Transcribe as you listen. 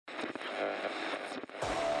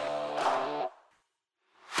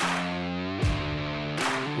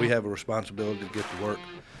we have a responsibility to get the work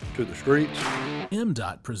to the streets.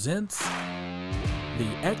 MDOT presents the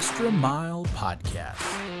Extra Mile Podcast.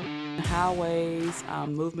 Highways,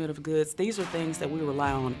 movement of goods, these are things that we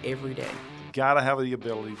rely on every day. Got to have the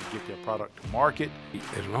ability to get their product to market.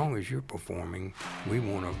 As long as you're performing, we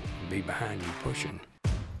want to be behind you pushing.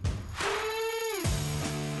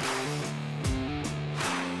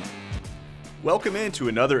 Welcome into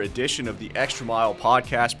another edition of the Extra Mile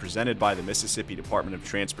Podcast presented by the Mississippi Department of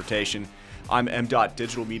Transportation. I'm MDOT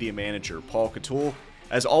Digital Media Manager Paul Catul.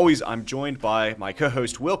 As always, I'm joined by my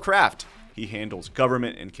co-host Will Kraft. He handles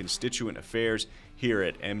government and constituent affairs here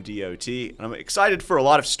at MDOT. And I'm excited for a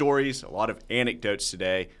lot of stories, a lot of anecdotes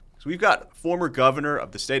today. So we've got former governor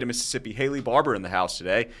of the state of Mississippi, Haley Barbour, in the house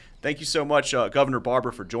today. Thank you so much, Governor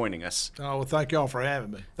Barbour, for joining us. Oh, well, thank y'all for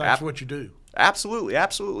having me. Thanks for what you do. Absolutely,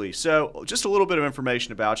 absolutely. So just a little bit of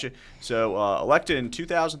information about you. So elected in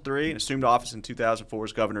 2003 and assumed office in 2004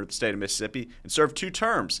 as governor of the state of Mississippi and served 2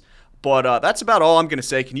 terms. But that's about all I'm going to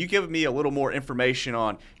say. Can you give me a little more information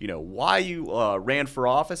on, why you ran for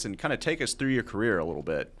office and kind of take us through your career a little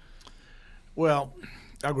bit? Well,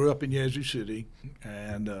 I grew up in Yazoo City,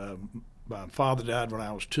 and my father died when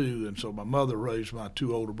I was 2, and so my mother raised my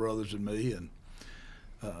 2 older brothers and me, and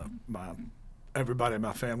everybody in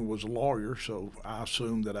my family was a lawyer, so I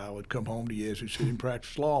assumed that I would come home to Yazoo City and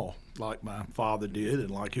practice law like my father did and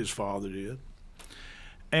like his father did.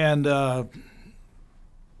 And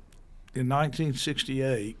in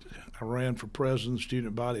 1968, I ran for president of the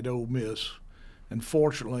student body at Ole Miss, and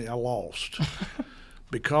fortunately I lost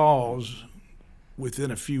because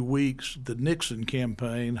within a few weeks, the Nixon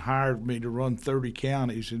campaign hired me to run 30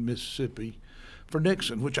 counties in Mississippi for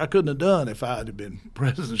Nixon, which I couldn't have done if I had been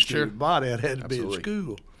president of the student body. I'd had to be in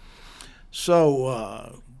school.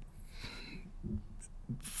 So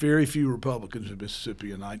very few Republicans in Mississippi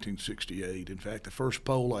in 1968. In fact, the first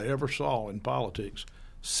poll I ever saw in politics,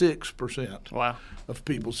 6% of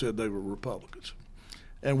people said they were Republicans.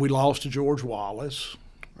 And we lost to George Wallace,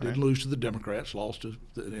 didn't lose to the Democrats, lost to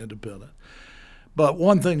the Independent. But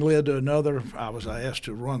one thing led to another. I was asked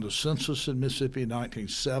to run the census in Mississippi in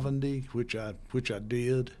 1970, which I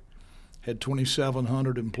did. Had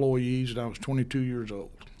 2,700 employees, and I was 22 years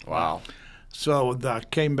old. Wow. So I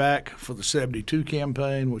came back for the 72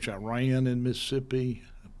 campaign, which I ran in Mississippi,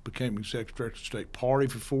 became executive director of the state party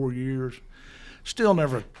for 4 years. Still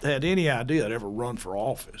never had any idea I'd ever run for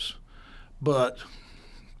office. But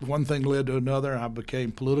one thing led to another. I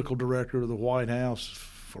became political director of the White House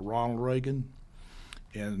for Ronald Reagan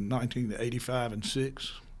in 1985 and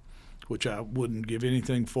 6, which I wouldn't give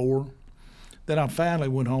anything for. Then I finally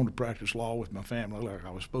went home to practice law with my family like I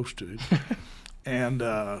was supposed to. And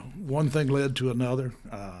one thing led to another.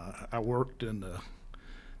 I worked in the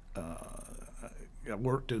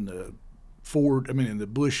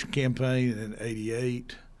Bush campaign in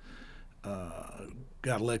 '88.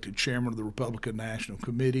 Got elected chairman of the Republican National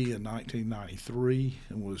Committee in 1993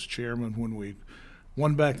 and was chairman when we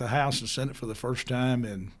won back the House and Senate for the first time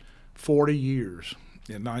in 40 years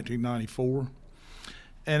in 1994.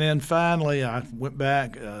 And then finally I went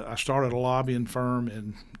back. I started a lobbying firm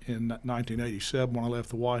in 1987 when I left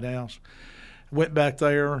the White House. Went back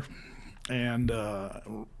there and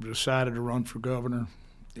decided to run for governor.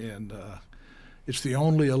 And it's the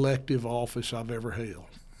only elective office I've ever held.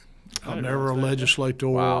 I'm never a legislator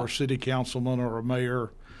or city councilman or a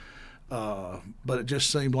mayor. But it just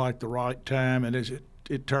seemed like the right time, and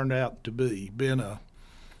it turned out to be.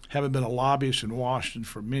 Having been a lobbyist in Washington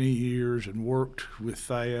for many years and worked with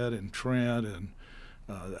Thad and Trent and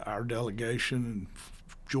our delegation and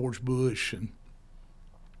George Bush, and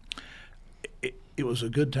it was a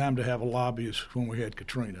good time to have a lobbyist when we had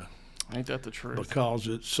Katrina. Ain't that the truth? Because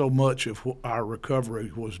so much of our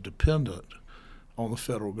recovery was dependent on the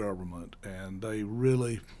federal government, and they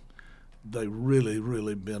really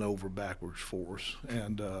bent over backwards for us.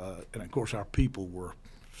 And of course, our people were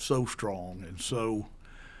so strong and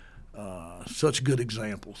such good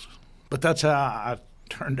examples. But that's how I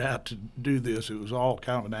turned out to do this. It was all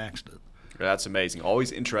kind of an accident. That's amazing.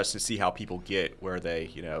 Always interesting to see how people get where they,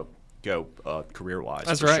 go career-wise.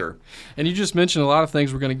 That's for right. Sure. And you just mentioned a lot of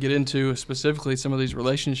things we're going to get into, specifically some of these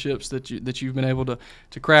relationships that you've been able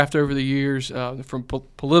to craft over the years, from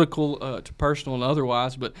political to personal and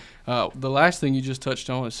otherwise. But the last thing you just touched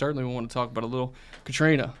on is certainly we want to talk about a little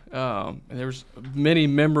Katrina. And there's many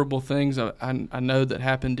memorable things I know that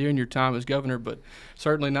happened during your time as governor, but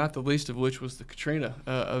certainly not the least of which was the Katrina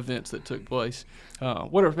events that took place.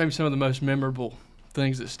 What are maybe some of the most memorable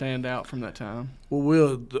things that stand out from that time?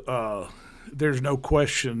 Well, there's no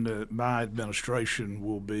question that my administration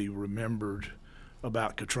will be remembered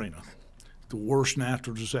about Katrina. the worst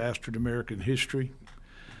natural disaster in American history.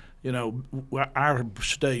 You know, our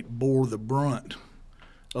state bore the brunt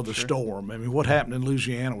of the storm. I mean, what happened in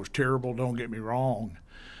Louisiana was terrible, don't get me wrong.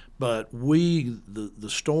 But the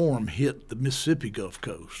storm hit the Mississippi Gulf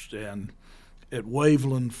Coast. And at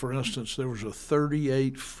Waveland, for instance, there was a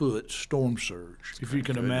 38-foot storm surge. If you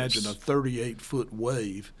can imagine a 38-foot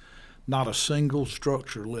wave, not a single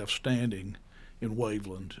structure left standing in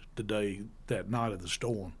Waveland that night of the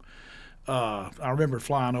storm. I remember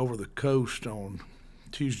flying over the coast on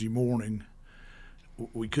Tuesday morning.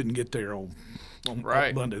 We couldn't get there on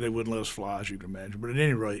Monday. They wouldn't let us fly, as you can imagine. But at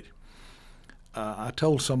any rate, I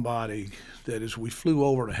told somebody that as we flew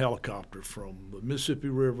over in a helicopter from the Mississippi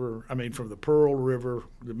River, from the Pearl River,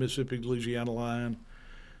 the Mississippi-Louisiana line,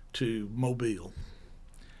 to Mobile,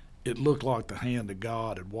 it looked like the hand of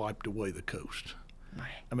God had wiped away the coast.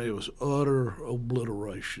 I mean, it was utter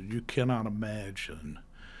obliteration. You cannot imagine.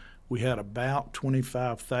 We had about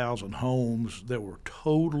 25,000 homes that were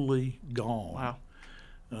totally gone. Wow.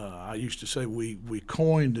 I used to say we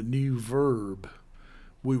coined a new verb.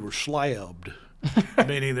 We were slabbed,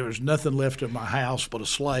 meaning there was nothing left in my house but a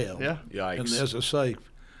slab. Yeah. Yikes. And as I say,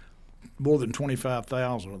 more than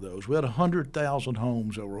 25,000 of those. We had 100,000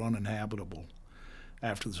 homes that were uninhabitable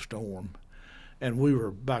after the storm. And we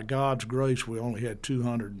were, by God's grace, we only had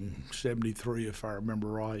 273, if I remember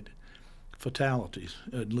right, fatalities.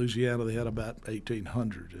 In Louisiana, they had about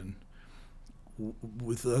 1,800. And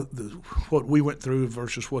with what we went through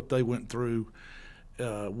versus what they went through,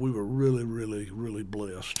 we were really, really, really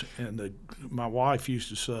blessed. And my wife used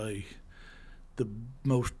to say the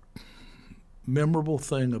most memorable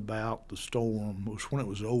thing about the storm was when it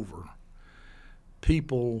was over,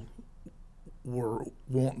 people were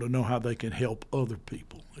wanting to know how they can help other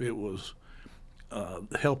people. It was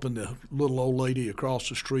helping the little old lady across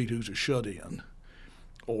the street who's a shut-in,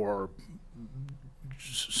 or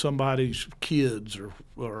somebody's kids,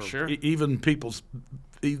 or Sure. even people's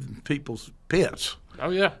pets.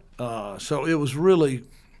 Oh, yeah. So it was really,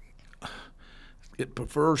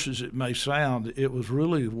 perverse as it may sound, it was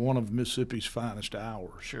really one of Mississippi's finest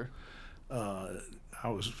hours. Sure. I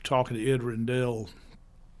was talking to Ed Rendell.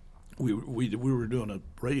 We were doing a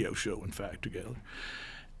radio show, in fact, together.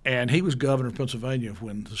 And he was governor of Pennsylvania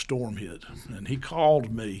when the storm hit. And he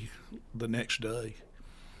called me the next day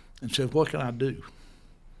and said, "What can I do?"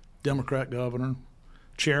 Democrat governor,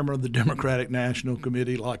 chairman of the Democratic National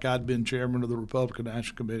Committee, like I'd been chairman of the Republican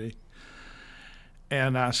National Committee.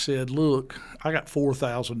 And I said, "Look, I got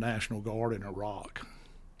 4,000 National Guard in Iraq."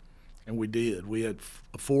 And we did. We had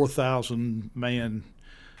a 4,000-man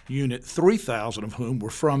unit, 3,000 of whom were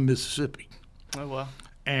from Mississippi. Oh, wow.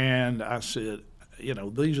 And I said,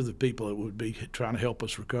 these are the people that would be trying to help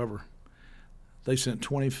us recover. They sent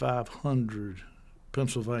 2,500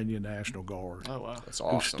 Pennsylvania National Guard. Oh, wow. That's Who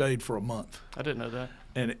awesome. stayed for a month. I didn't know that.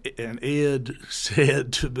 And Ed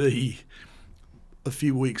said to me a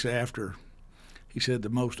few weeks after, he said, the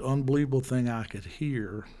most unbelievable thing I could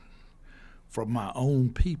hear from my own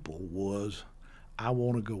people was, "I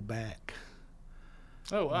want to go back."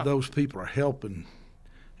 Oh, wow. Those people are helping,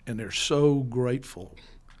 and they're so grateful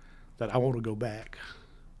that I want to go back.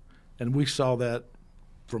 And we saw that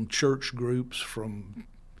from church groups, from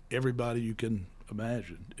everybody you can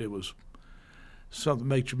imagine. It was something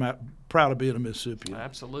that makes you proud of being a Mississippian.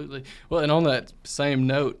 Absolutely. Well, and on that same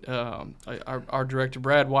note, our director,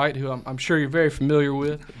 Brad White, who I'm sure you're very familiar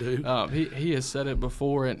with, he has said it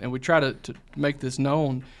before, and we try to make this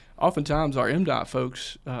known. Oftentimes our MDOT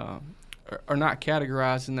folks are not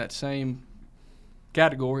categorized in that same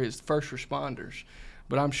category as first responders.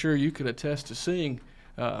 But I'm sure you could attest to seeing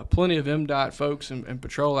plenty of MDOT folks and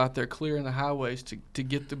patrol out there clearing the highways to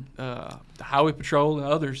get the highway patrol and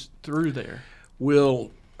others through there.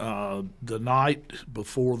 Well, the night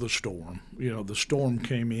before the storm, the storm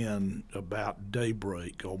came in about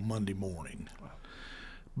daybreak on Monday morning.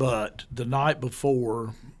 But the night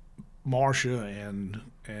before, Marcia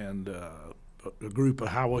and a group of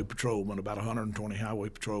highway patrolmen, about 120 highway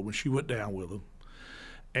patrolmen, she went down with them.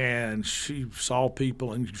 And she saw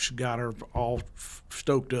people, and she got her all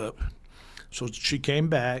stoked up. So she came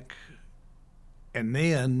back and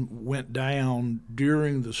then went down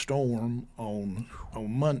during the storm on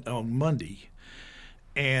Monday.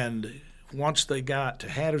 And once they got to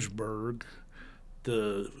Hattiesburg,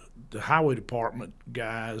 the highway department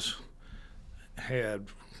guys had,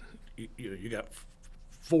 you got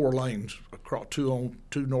 4 lanes across, two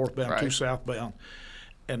northbound, right. 2 southbound.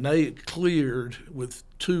 And they cleared with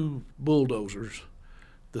 2 bulldozers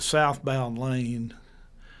the southbound lane,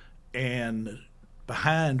 and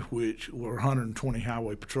behind which were 120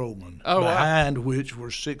 highway patrolmen, Oh, wow. behind which were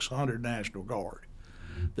 600 National Guard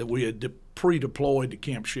that we had pre-deployed to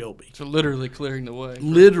Camp Shelby. So literally clearing the way.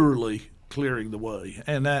 Literally clearing the way.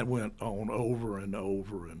 And that went on over and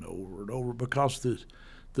over and over and over because the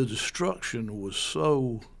destruction was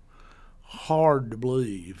so hard to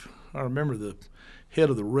believe. I remember the head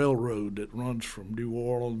of the railroad that runs from New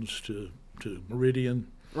Orleans to Meridian.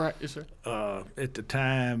 Right, yes, sir. At the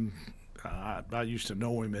time, I used to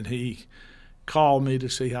know him, and he called me to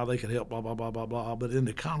see how they could help, blah, blah, blah, blah, blah. But in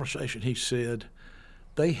the conversation, he said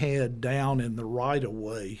they had down in the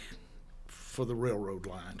right-of-way for the railroad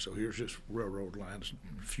line. So here's this railroad line,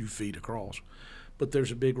 a few feet across. But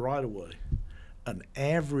there's a big right-of-way. An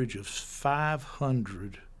average of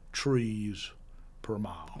 500 trees per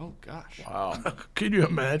mile. Oh, gosh. Wow. Can you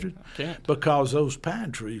imagine? I can't. Because those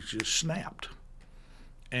pine trees just snapped.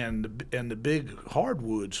 And the big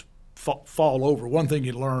hardwoods fall over. One thing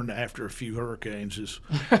you learn after a few hurricanes is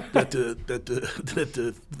that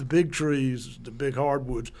the big trees, the big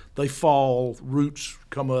hardwoods, they fall, roots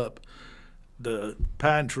come up. The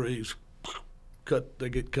pine trees they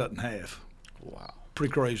get cut in half. Wow.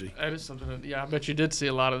 Pretty crazy. That is something. Yeah, I bet you did see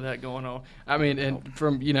a lot of that going on. I mean, and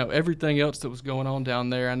from everything else that was going on down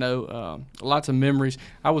there, I know lots of memories.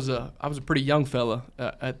 I was a pretty young fella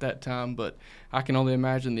at that time, but I can only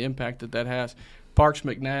imagine the impact that has. Parks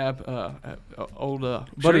McNabb, old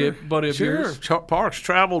buddy of yours. Sure. Parks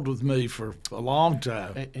traveled with me for a long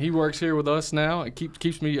time. He works here with us now. It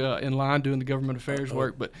keeps me in line doing the government affairs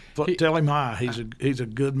work. But tell him hi. He's a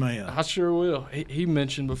good man. I sure will. He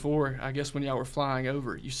mentioned before, I guess when y'all were flying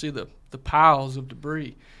over, you see the piles of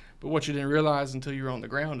debris. But what you didn't realize until you were on the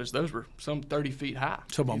ground is those were some 30 feet high.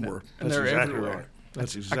 Some of them were. And That's they're exactly everywhere. right.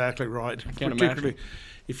 That's exactly right. can't Particularly imagine.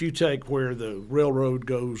 if you take where the railroad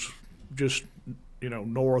goes just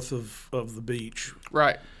north of the beach,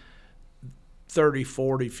 Right. 30,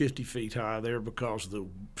 40, 50 feet high there because the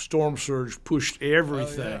storm surge pushed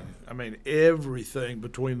everything. Oh, yeah. I mean, everything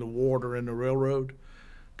between the water and the railroad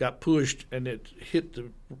got pushed, and it hit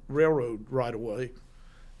the railroad right away,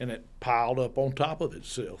 and it piled up on top of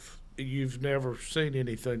itself. You've never seen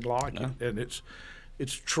anything like it, and it's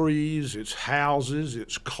trees, it's houses,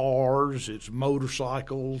 it's cars, it's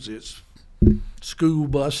motorcycles, it's school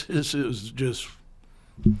buses. It was just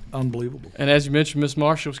unbelievable. And as you mentioned, Miss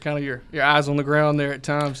Marshall was kind of your eyes on the ground there at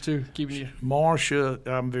times too, keeping you. Marcia,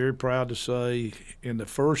 I'm very proud to say, in the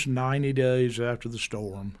first 90 days after the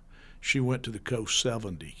storm, she went to the coast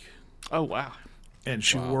 70. Oh, wow. And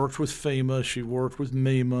she worked with FEMA, she worked with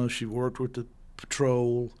MEMA, she worked with the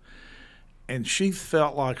patrol, and she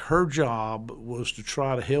felt like her job was to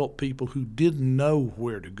try to help people who didn't know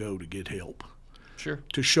where to go to get help. Sure.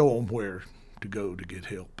 To show them where to go to get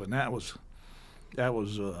help. And that was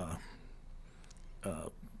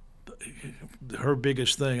her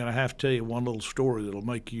biggest thing. And I have to tell you one little story that'll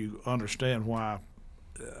make you understand why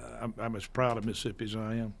I'm as proud of Mississippi as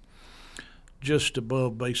I am. Just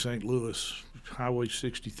above Bay St. Louis, Highway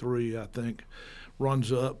 63, I think,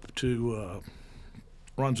 runs up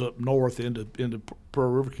north into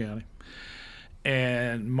Pearl River County.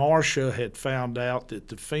 And Marcia had found out that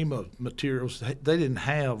the FEMA materials, they didn't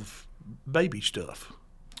have baby stuff.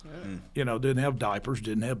 Didn't have diapers,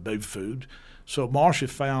 didn't have baby food. So Marcia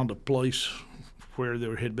found a place where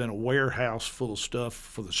there had been a warehouse full of stuff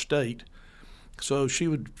for the state. So she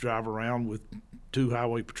would drive around with 2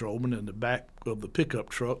 highway patrolmen in the back of the pickup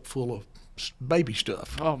truck full of baby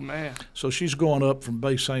stuff. Oh, man. So she's going up from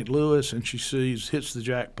Bay St. Louis, and she hits the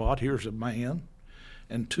jackpot. Here's a man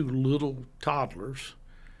and 2 little toddlers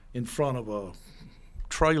in front of a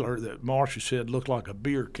trailer that Marcia said looked like a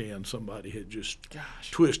beer can. Somebody had just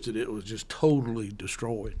twisted it. It was just totally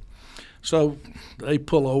destroyed. So they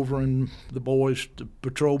pull over, and the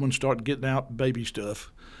patrolmen start getting out baby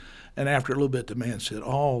stuff. And after a little bit, the man said,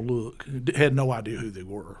 "Oh, look," had no idea who they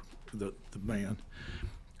were, the man.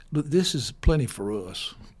 "But this is plenty for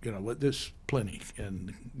us, this plenty."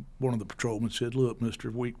 And one of the patrolmen said, "Look,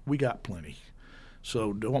 mister, we got plenty.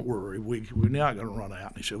 So don't worry, we're not going to run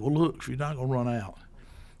out." And he said, "Well, look, if you're not going to run out,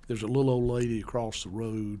 there's a little old lady across the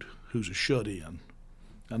road who's a shut-in.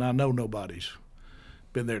 And I know nobody's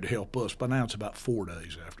been there to help us. By now it's about 4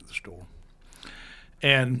 days after the storm."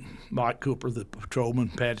 And Mike Cooper, the patrolman,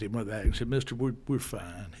 patted him on the back and said, "Mister, we're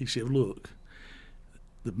fine." He said, "Look,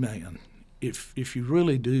 the man, if you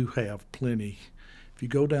really do have plenty, if you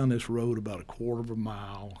go down this road about a quarter of a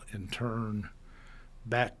mile and turn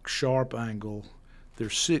back sharp angle,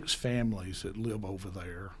 there's 6 families that live over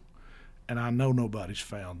there, and I know nobody's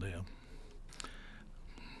found them."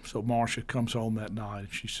 So Marcia comes home that night,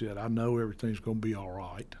 and she said, "I know everything's going to be all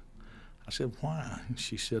right. I said, why?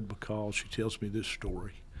 She said, because she tells me this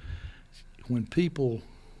story. When people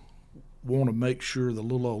want to make sure the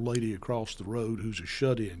little old lady across the road who's a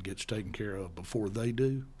shut-in gets taken care of before they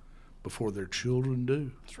do, before their children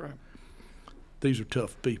do. That's right. These are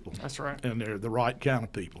tough people. That's right. And they're the right kind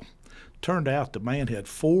of people. Turned out the man had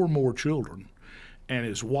 4 more children, and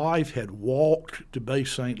his wife had walked to Bay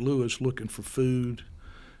St. Louis looking for food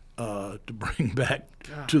to bring back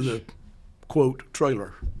to the, quote,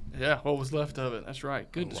 trailer. Yeah, what was left of it. That's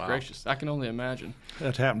right. Goodness gracious. I can only imagine.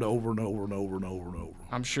 That's happened over and over and over and over and over.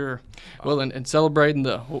 I'm sure. Well, and celebrating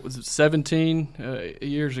the, 17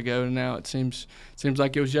 years ago now, it seems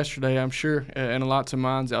like it was yesterday, I'm sure, and lots of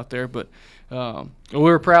minds out there. But we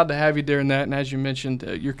were proud to have you during that. And as you mentioned,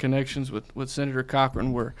 your connections with Senator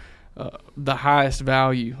Cochran were the highest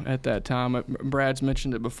value at that time. Brad's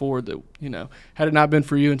mentioned it before that, had it not been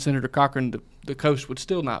for you and Senator Cochran, the coast would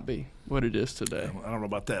still not be what it is today. I don't know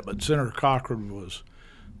about that, but Senator Cochran was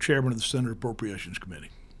chairman of the Senate Appropriations Committee,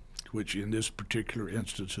 which in this particular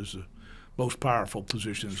instance is the most powerful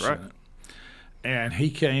position in the Senate. And he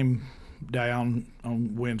came down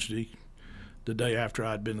on Wednesday, the day after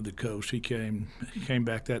I'd been to the coast. He came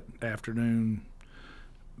back that afternoon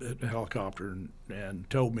at the helicopter and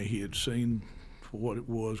told me he had seen what it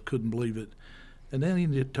was, couldn't believe it. And then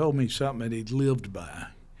he told me something that he'd lived by.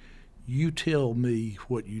 You tell me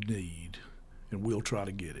what you need, and we'll try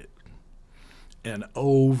to get it. And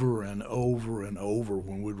over and over and over,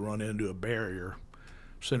 when we'd run into a barrier,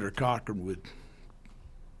 Senator Cochran would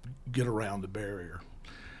get around the barrier.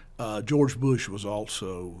 George Bush was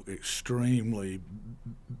also extremely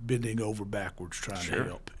bending over backwards trying to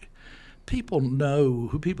help. People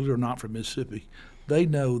who are not from Mississippi, they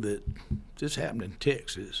know that if this happened in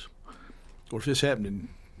Texas, or if this happened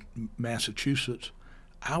in Massachusetts,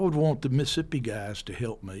 I would want the Mississippi guys to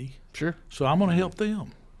help me. Sure. So I'm going to help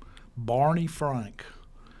them. Barney Frank,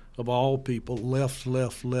 of all people, left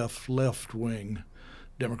wing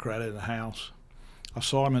Democrat in the House. I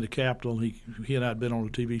saw him in the Capitol. He and I had been on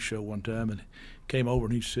a TV show one time, and came over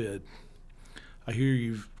and he said, I hear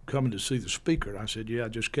you've coming to see the speaker. And I said, yeah, I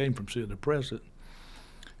just came from seeing the president.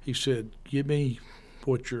 He said, give me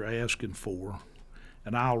what you're asking for,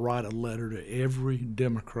 and I'll write a letter to every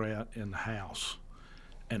Democrat in the House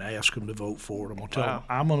and ask them to vote for it. I'm going to tell them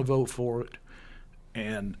I'm going to vote for it,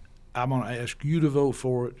 and I'm going to ask you to vote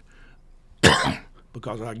for it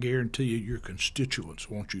because I guarantee you your constituents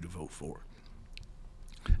want you to vote for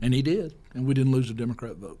it. And he did, and we didn't lose a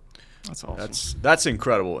Democrat vote. That's awesome. That's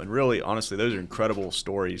incredible, and really, honestly, those are incredible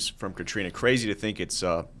stories from Katrina. Crazy to think it's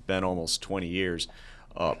been almost 20 years.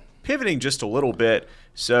 Pivoting just a little bit,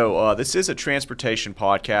 so this is a transportation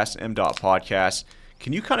podcast, MDOT podcast.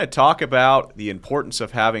 Can you kind of talk about the importance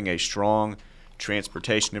of having a strong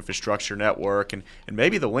transportation infrastructure network and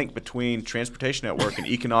maybe the link between transportation network and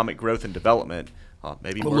economic growth and development,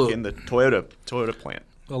 maybe in the Toyota plant?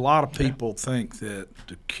 A lot of people think that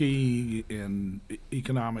the key in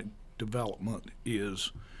economic development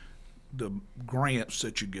is the grants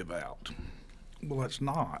that you give out. Well, that's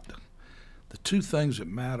not. The 2 things that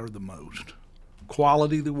matter the most,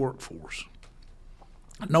 quality of the workforce.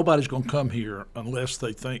 Nobody's going to come here unless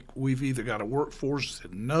they think we've either got a workforce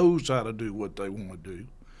that knows how to do what they want to do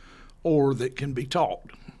or that can be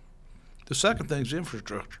taught. The second thing is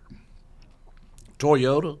infrastructure.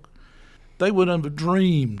 Toyota, they wouldn't have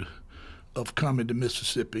dreamed of coming to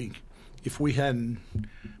Mississippi if we hadn't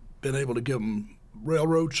been able to give them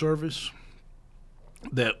railroad service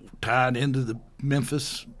that tied into the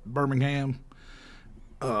Memphis, Birmingham,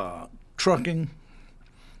 trucking,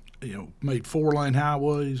 made 4-lane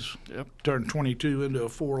highways, turned 22 into a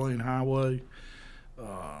 4-lane highway,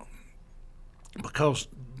 because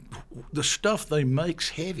the stuff they make's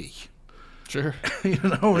heavy. Sure.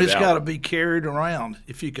 It's got to be carried around.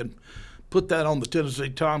 If you can put that on the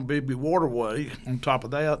Tennessee-Tombigbee Waterway on top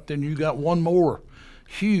of that, then you got one more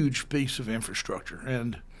huge piece of infrastructure.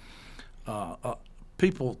 And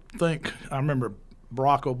people think, I remember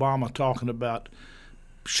Barack Obama talking about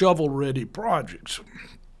shovel-ready projects.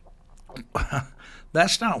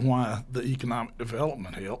 That's not why the economic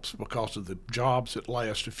development helps, because of the jobs that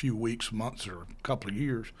last a few weeks, months, or a couple of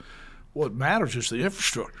years. What matters is the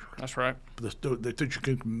infrastructure. That's right. That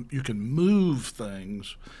you can move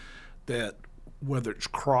things that, whether it's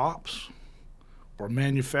crops or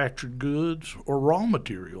manufactured goods or raw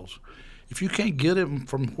materials, if you can't get them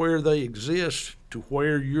from where they exist to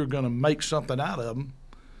where you're going to make something out of them,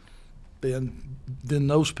 then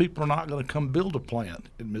those people are not going to come build a plant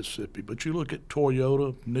in Mississippi. But you look at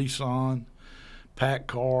Toyota, Nissan,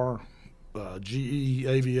 PACCAR, GE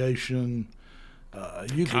Aviation,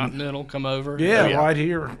 You can, Continental come over. yeah, right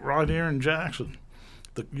here in Jackson.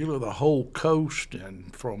 The whole coast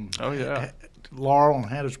and from Laurel and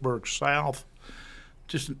Hattiesburg south.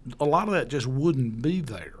 Just a lot of that just wouldn't be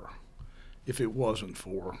there if it wasn't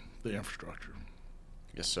for the infrastructure.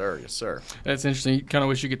 Yes, sir. Yes, sir. That's interesting. You kind of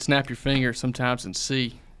wish you could snap your finger sometimes and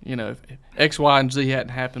see, if X, Y, and Z hadn't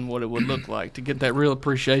happened, what it would look like to get that real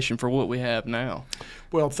appreciation for what we have now.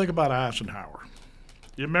 Well, think about Eisenhower.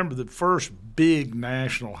 You remember the first big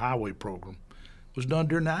national highway program was done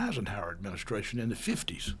during the Eisenhower administration in the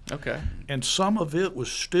 50s. Okay. And some of it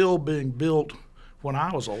was still being built when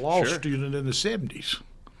I was a law Sure. student in the 70s.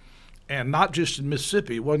 And not just in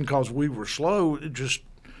Mississippi. It wasn't because we were slow. It just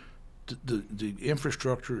the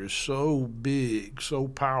infrastructure is so big, so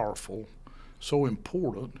powerful, so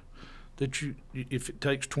important that if it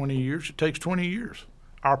takes 20 years, it takes 20 years.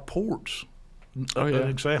 Our ports, an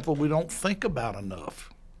example we don't think about enough.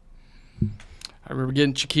 I remember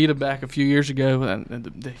getting Chiquita back a few years ago and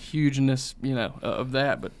the hugeness, of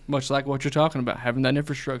that. But much like what you're talking about, having that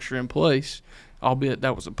infrastructure in place, albeit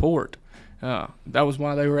that was a port, that was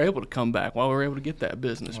why they were able to come back, why we were able to get that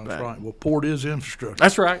business back. That's right. Well, port is infrastructure.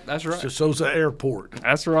 That's right. So's the airport.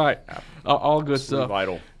 That's right. All good Absolutely stuff.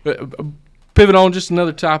 vital. But, pivot on just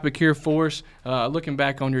another topic here for us. Looking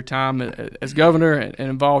back on your time as governor and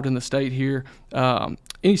involved in the state here,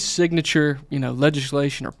 any signature,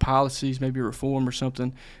 legislation or policies, maybe reform or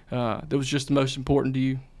something that was just the most important to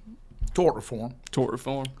you? Tort reform. Tort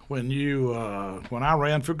reform. When I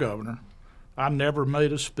ran for governor, I never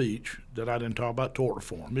made a speech that I didn't talk about tort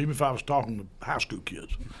reform, even if I was talking to high school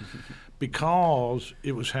kids, because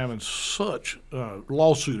it was having such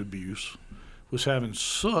lawsuit abuse, was having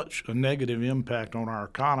such a negative impact on our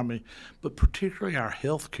economy, but particularly our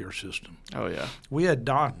health care system. Oh, yeah. We had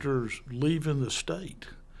doctors leaving the state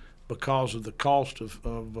because of the cost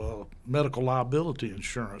of medical liability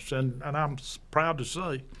insurance. And I'm proud to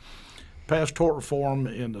say, passed tort reform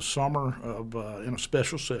in the summer of in a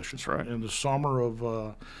special session. That's right. In the summer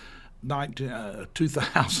of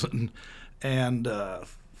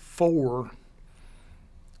 2004.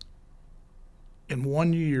 In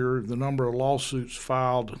 1 year, the number of lawsuits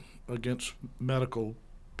filed against medical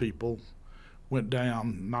people went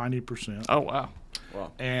down 90%. Oh, wow.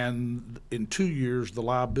 Wow. And in 2 years, the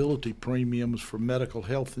liability premiums for medical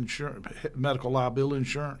health insurance, medical liability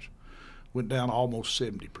insurance, went down almost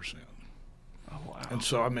 70%. Oh, wow. And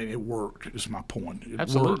so, it worked, is my point. It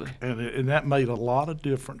Absolutely. worked. And that made a lot of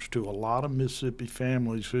difference to a lot of Mississippi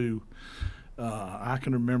families who, I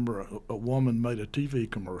can remember a woman made a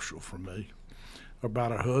TV commercial for me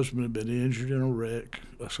about her husband had been injured in a wreck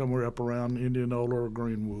somewhere up around Indianola or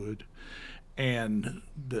Greenwood, and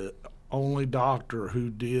the only doctor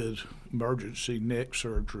who did emergency neck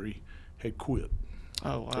surgery had quit.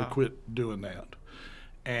 Oh, wow. They quit doing that.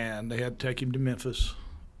 And they had to take him to Memphis,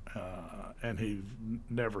 and he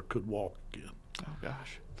never could walk again. Oh,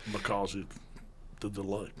 gosh. Because of the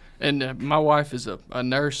delay. And my wife is a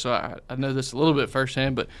nurse, so I know this a little bit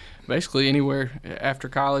firsthand, but basically anywhere after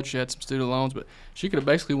college, she had some student loans, but she could have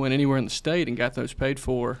basically went anywhere in the state and got those paid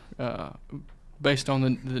for based on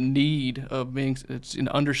the need of it's an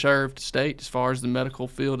underserved state as far as the medical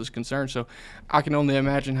field is concerned. So I can only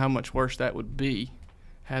imagine how much worse that would be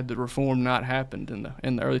had the reform not happened in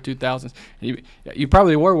the early 2000s. You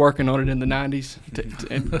probably were working on it in the 90s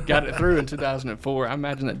and got it through in 2004. I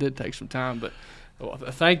imagine that did take some time, but well,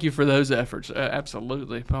 thank you for those efforts.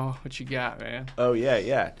 Absolutely, Paul. What you got, man? Oh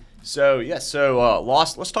yeah. So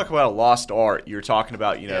lost. Let's talk about a lost art. You're talking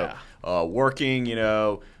about working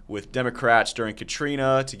with Democrats during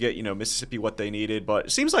Katrina to get Mississippi what they needed, but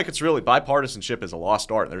it seems like it's really bipartisanship is a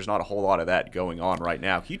lost art, and there's not a whole lot of that going on right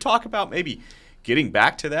now. Can you talk about maybe getting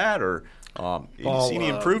back to that, or you see any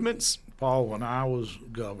improvements? Paul, when I was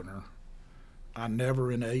governor, I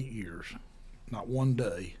never in 8 years, not one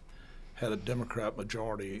day, had a Democrat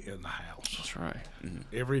majority in the House. That's right. Mm-hmm.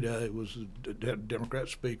 Every day had a Democrat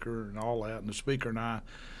speaker and all that, and the speaker and I,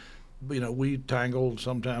 we tangled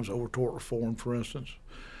sometimes over tort reform, for instance.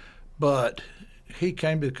 But he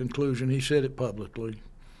came to the conclusion, he said it publicly,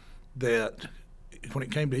 that when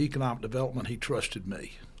it came to economic development, he trusted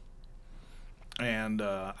me. And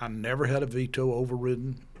I never had a veto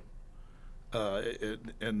overridden.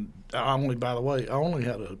 And I only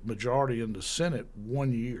had a majority in the Senate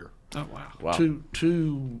 1 year. Oh, wow.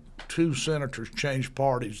 Two senators changed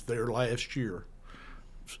parties there last year.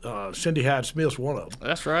 Cindy Hyde-Smith's one of them.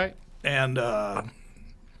 That's right. And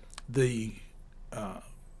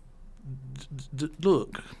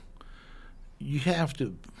look, you have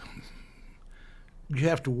to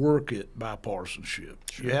work at bipartisanship.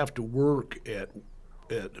 Sure. You have to work at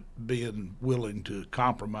at being willing to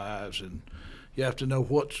compromise, and you have to know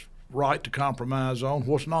what's right to compromise on,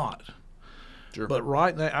 what's not. Sure. But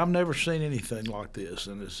right now, I've never seen anything like this.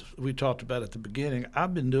 And as we talked about at the beginning,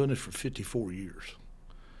 I've been doing this for 54 years.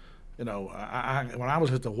 You know, when I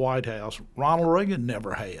was at the White House, Ronald Reagan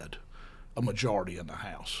never had a majority in the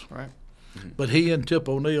House. Right. But he and Tip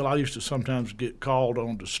O'Neill, I used to sometimes get called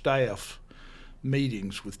on to staff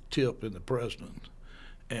meetings with Tip and the president.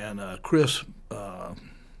 And Chris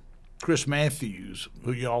Matthews,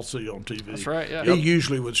 who you all see on TV. That's right, yeah. He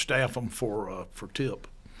usually would staff them for Tip.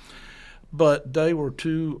 But they were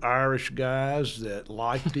two Irish guys that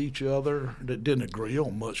liked each other, that didn't agree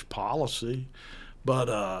on much policy. But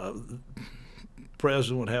the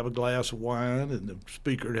president would have a glass of wine and the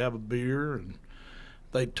speaker would have a beer, and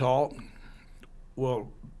they'd talk.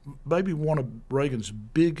 Well, maybe one of Reagan's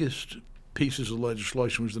biggest pieces of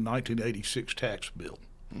legislation was the 1986 tax bill.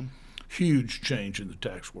 Huge change in the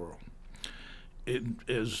tax world.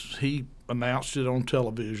 As he announced it on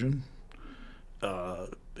television,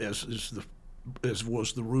 as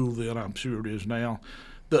was the rule then, I'm sure it is now,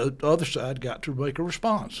 the other side got to make a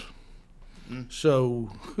response.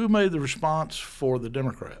 So who made the response for the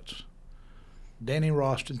Democrats? Danny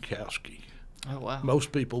Rostenkowski. Oh, wow.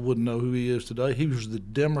 Most people wouldn't know who he is today. He was the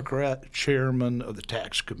Democrat chairman of the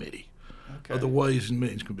tax committee, of the Ways and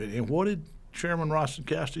Means Committee. And what did Chairman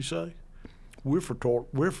Rostenkowski say? We're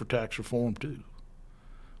for tax reform too.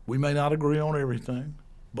 We may not agree on everything,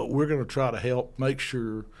 but we're going to try to help make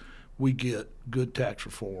sure we get good tax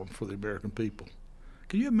reform for the American people.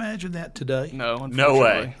 Can you imagine that today? No, No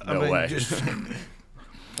way. unfortunately. No way.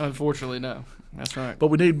 Unfortunately, no. That's right. But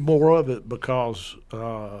we need more of it because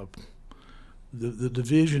the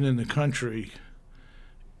division in the country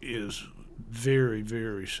is very,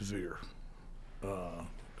 very severe.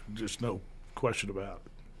 Just no question about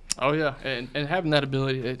it. Oh yeah, and having that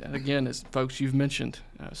ability, again, as folks you've mentioned,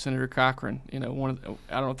 Senator Cochran. You know,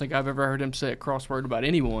 I don't think I've ever heard him say a cross word about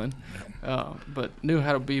anyone, but knew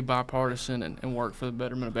how to be bipartisan and work for the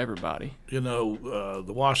betterment of everybody. You know,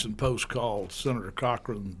 the Washington Post called Senator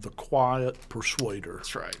Cochran the quiet persuader.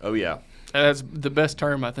 That's right. Oh, yeah. And that's the best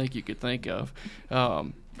term I think you could think of.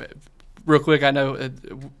 Real quick, I know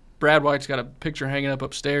Brad White's got a picture hanging up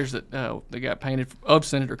upstairs that they got painted of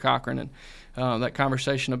Senator Cochran, and that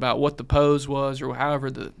conversation about what the pose was, or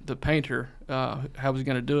however the painter how he was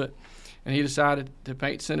going to do it, and he decided to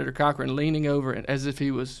paint Senator Cochran leaning over it as if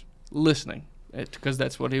he was listening, because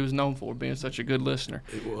that's what he was known for, being such a good listener.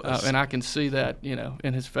 It was. And I can see that, you know,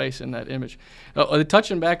 in his face in that image.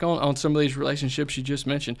 Touching back on some of these relationships you just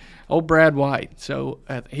mentioned, old Brad White. So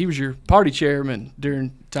he was your party chairman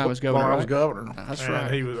during time as governor. While I was right? governor. That's and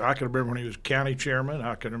right. I can remember when he was county chairman.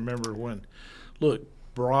 I can remember when, look,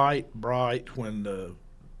 bright when the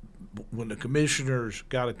commissioners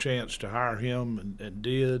got a chance to hire him and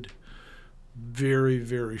did. Very,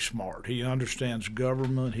 very smart. He understands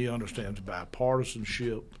government. He understands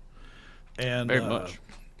bipartisanship, and Very much.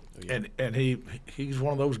 And he's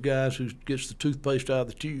one of those guys who gets the toothpaste out of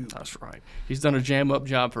the tube. That's right. He's done a jam-up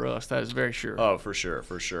job for us. That is very sure. Oh, for sure,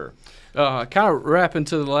 for sure. Kind of wrapping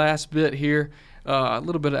to the last bit here. A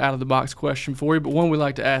little bit of out-of-the-box question for you, but one we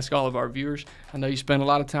like to ask all of our viewers. I know you spend a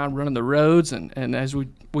lot of time running the roads, and as we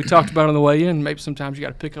talked about on the way in, maybe sometimes you got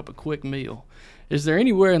to pick up a quick meal. Is there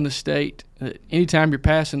anywhere in the state that anytime you're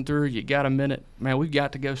passing through, you got a minute, man, we've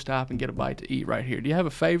got to go stop and get a bite to eat right here? Do you have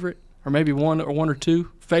a favorite, or maybe one or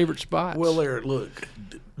two favorite spots? Well, look,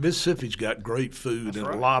 Mississippi's got great food in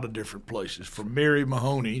a lot of different places, from Mary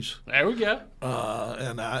Mahoney's. There we go.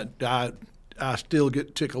 And I still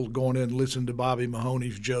get tickled going in and listening to Bobby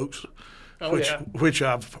Mahoney's jokes, which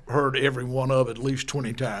I've heard every one of at least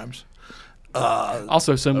 20 times.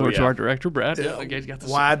 Also similar to our director, Brad. Yeah, He's got the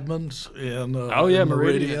Weidman's in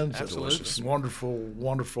Meridian. It's Absolutely. a wonderful,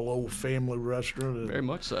 wonderful old family restaurant. Very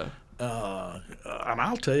much so. And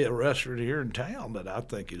I'll tell you a restaurant here in town that I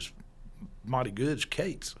think is mighty good is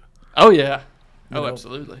Kate's. Oh, yeah. You know,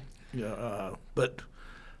 absolutely. Yeah, but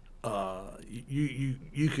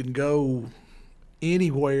you can go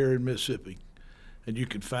anywhere in Mississippi, and you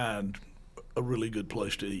can find a really good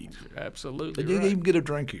place to eat. Absolutely. And you can even get a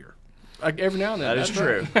drink here. Like every now and then. That is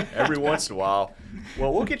true. Every once in a while.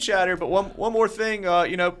 Well, we'll get you out here, but one more thing.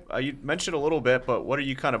 You mentioned a little bit, but what are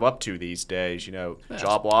you kind of up to these days,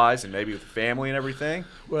 job-wise and maybe with family and everything?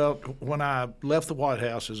 Well, when I left the White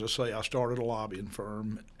House, as I say, I started a lobbying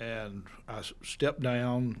firm, and I stepped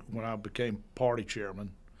down when I became party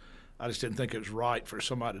chairman. I just didn't think it was right for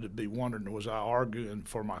somebody to be wondering, was I arguing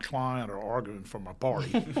for my client or arguing for my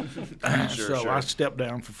party? So I stepped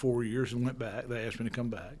down for 4 years and went back. They asked me to come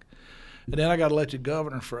back. And then I got elected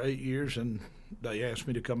governor for 8 years, and They asked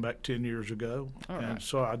me to come back 10 years ago, All right. and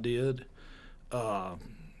so I did. I'll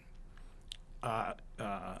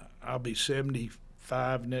be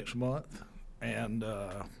 75 next month, and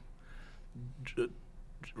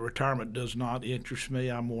retirement does not interest me.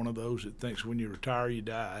 I'm one of those that thinks when you retire, you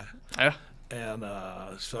die. Yeah. And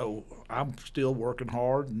so I'm still working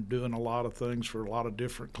hard and doing a lot of things for a lot of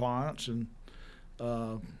different clients, and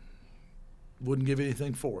wouldn't give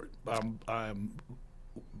anything for it. I'm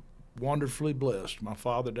wonderfully blessed. My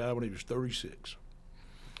father died when he was 36,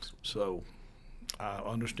 so I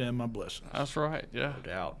understand my blessings. That's right. Yeah. No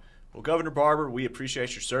doubt. Well, Governor Barbour, we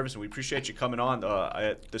appreciate your service, and we appreciate you coming on.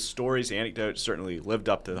 The stories, the anecdotes certainly lived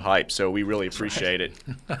up to the hype, so we really appreciate it.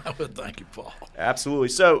 Well, thank you, Paul. Absolutely.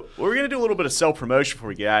 So we're going to do a little bit of self-promotion before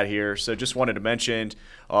we get out of here. So just wanted to mention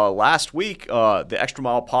last week, the Extra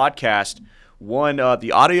Mile podcast won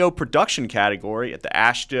the audio production category at the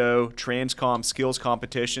AASHTO Transcom Skills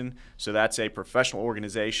Competition. So that's a professional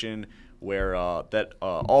organization where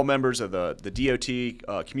all members of the DOT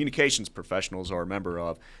communications professionals are a member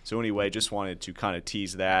of. So anyway, just wanted to kind of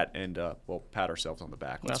tease that and pat ourselves on the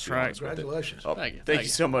back. That's right. Congratulations. Thank you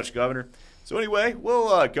so much, Governor. So anyway,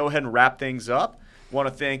 we'll go ahead and wrap things up. Want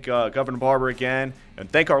to thank Governor Barbour again, and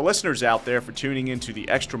thank our listeners out there for tuning into the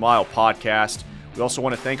Extra Mile podcast. We also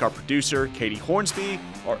want to thank our producer, Katie Hornsby,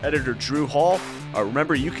 our editor, Drew Hall.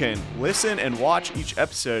 Remember, you can listen and watch each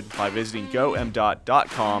episode by visiting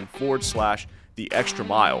gomdot.com/The Extra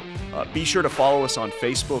Mile. Be sure to follow us on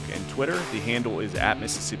Facebook and Twitter. The handle is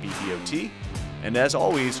 @MississippiDOT. And as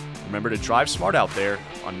always, remember to drive smart out there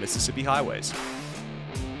on Mississippi highways.